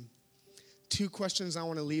same. 2 questions I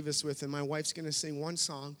want to leave us with, and my wife's going to sing one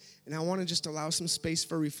song, and I want to just allow some space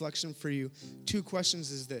for reflection for you. 2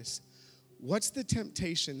 questions is this. What's the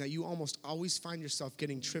temptation that you almost always find yourself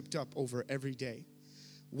getting tripped up over every day?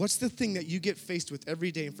 What's the thing that you get faced with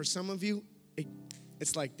every day? And for some of you,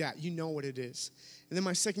 it's like that. You know what it is. And then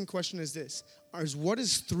my second question is this. What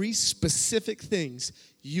is 3 specific things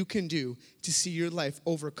you can do to see your life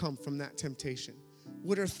overcome from that temptation?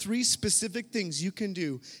 What are 3 specific things you can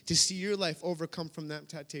do to see your life overcome from that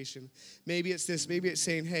temptation? Maybe it's this. Maybe it's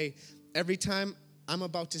saying, hey, every time I'm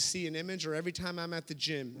about to see an image, or every time I'm at the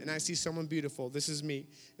gym and I see someone beautiful, this is me,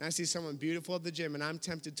 and I see someone beautiful at the gym and I'm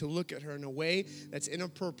tempted to look at her in a way that's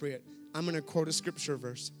inappropriate, I'm going to quote a scripture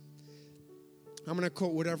verse. I'm going to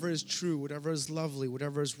quote whatever is true, whatever is lovely,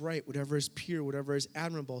 whatever is right, whatever is pure, whatever is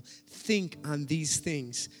admirable. Think on these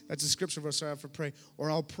things. That's a scripture verse I have to pray. Or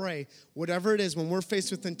I'll pray. Whatever it is, when we're faced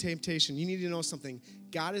with temptation, you need to know something.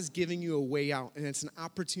 God is giving you a way out, and it's an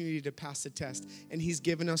opportunity to pass the test. And he's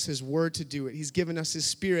given us his word to do it. He's given us his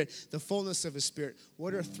spirit, the fullness of his spirit.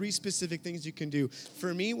 What are 3 specific things you can do?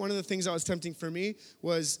 For me, one of the things that was tempting for me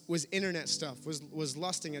was internet stuff, was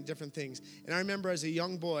lusting at different things. And I remember as a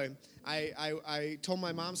young boy, I told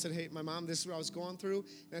my mom, said, hey, my mom, this is what I was going through.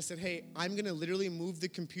 And I said, hey, I'm going to literally move the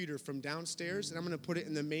computer from downstairs, and I'm going to put it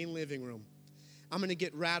in the main living room. I'm going to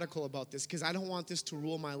get radical about this because I don't want this to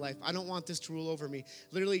rule my life. I don't want this to rule over me.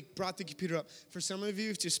 Literally brought the computer up. For some of you,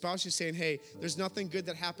 if your spouse is saying, hey, there's nothing good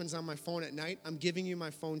that happens on my phone at night, I'm giving you my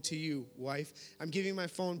phone to you, wife. I'm giving my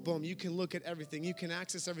phone, boom, you can look at everything. You can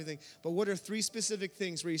access everything. But what are 3 specific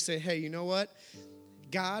things where you say, hey, you know what?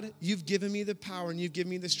 God, you've given me the power and you've given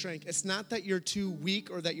me the strength. It's not that you're too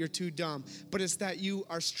weak or that you're too dumb, but it's that you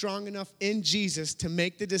are strong enough in Jesus to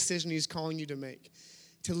make the decision he's calling you to make,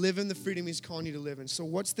 to live in the freedom he's calling you to live in. So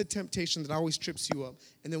what's the temptation that always trips you up?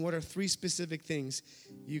 And then what are 3 specific things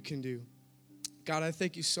you can do? God, I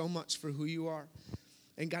thank you so much for who you are.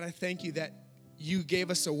 And God, I thank you that you gave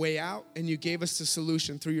us a way out and you gave us a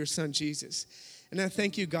solution through your son, Jesus. And I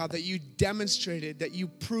thank you, God, that you demonstrated, that you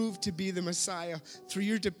proved to be the Messiah through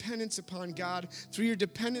your dependence upon God, through your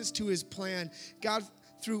dependence to his plan. God,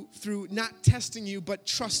 through not testing you, but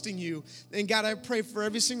trusting you. And God, I pray for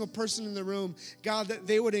every single person in the room, God, that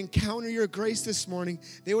they would encounter your grace this morning.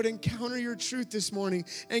 They would encounter your truth this morning.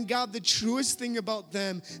 And God, the truest thing about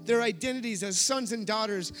them, their identities as sons and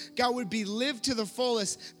daughters, God, would be lived to the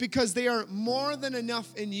fullest because they are more than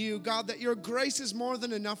enough in you. God, that your grace is more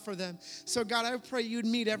than enough for them. So God, I pray you'd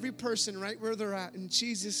meet every person right where they're at. In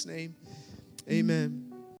Jesus' name, amen.